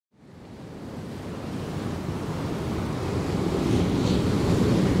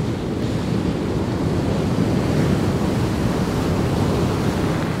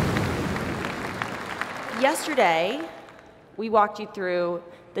yesterday, we walked you through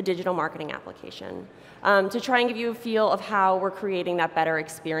the digital marketing application to try and give you a feel of how we're creating that better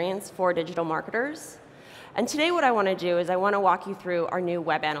experience for digital marketers. And today what I want to do is I want to walk you through our new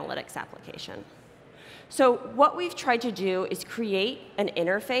web analytics application. So what we've tried to do is create an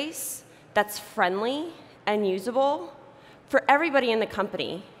interface that's friendly and usable for everybody in the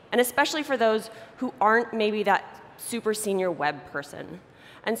company, and especially for those who aren't maybe that super senior web person.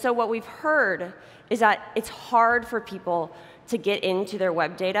 And so what we've heard is that it's hard for people to get into their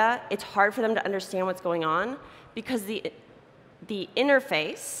web data. It's hard for them to understand what's going on because the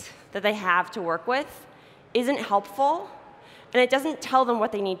interface that they have to work with isn't helpful, and it doesn't tell them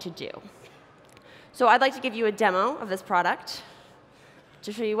what they need to do. So I'd like to give you a demo of this product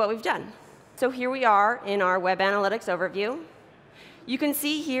to show you what we've done. So here we are in our web analytics overview. You can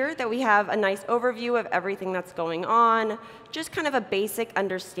see here that we have a nice overview of everything that's going on, just kind of a basic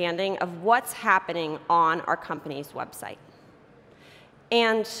understanding of what's happening on our company's website.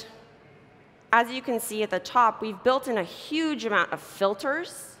 And as you can see at the top, we've built in a huge amount of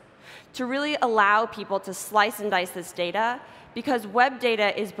filters to really allow people to slice and dice this data, because web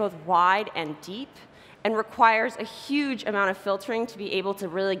data is both wide and deep and requires a huge amount of filtering to be able to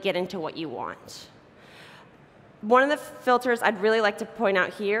really get into what you want. One of the filters I'd really like to point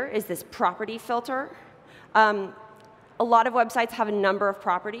out here is this property filter. A lot of websites have a number of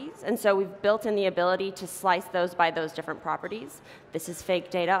properties, and so we've built in the ability to slice those by those different properties. This is fake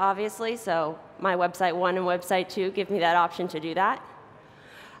data, obviously, so my website 1 and website 2 give me that option to do that.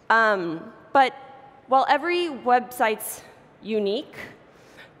 But while every website's unique,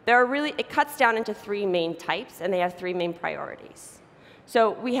 it cuts down into 3 main types, and they have 3 main priorities.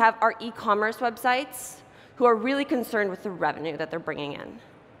 So we have our e-commerce websites, who are really concerned with the revenue that they're bringing in.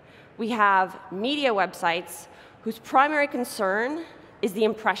 We have media websites, whose primary concern is the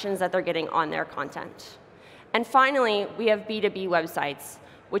impressions that they're getting on their content. And finally, we have B2B websites,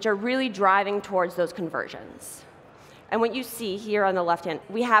 which are really driving towards those conversions. And what you see here on the left hand,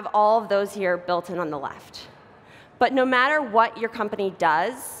 we have all of those here built in on the left. But no matter what your company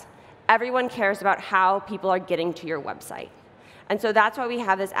does, everyone cares about how people are getting to your website. And so that's why we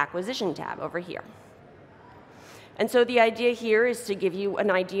have this acquisition tab over here. And so the idea here is to give you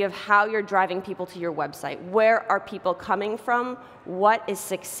an idea of how you're driving people to your website. Where are people coming from? What is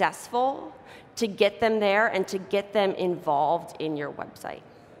successful to get them there and to get them involved in your website?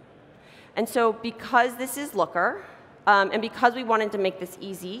 And so because this is Looker, and because we wanted to make this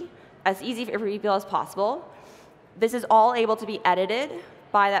as easy for people as possible, this is all able to be edited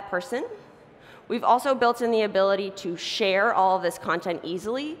by that person. We've also built in the ability to share all of this content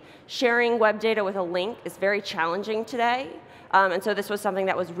easily. Sharing web data with a link is very challenging today. And so this was something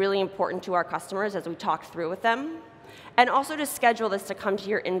that was really important to our customers as we talked through with them. And also to schedule this to come to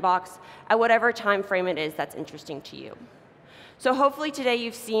your inbox at whatever time frame it is that's interesting to you. So hopefully today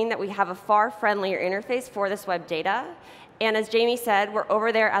you've seen that we have a far friendlier interface for this web data. And as Jamie said, we're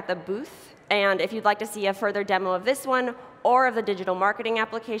over there at the booth. And if you'd like to see a further demo of this one or of the digital marketing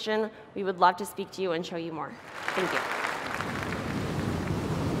application, we would love to speak to you and show you more. Thank you.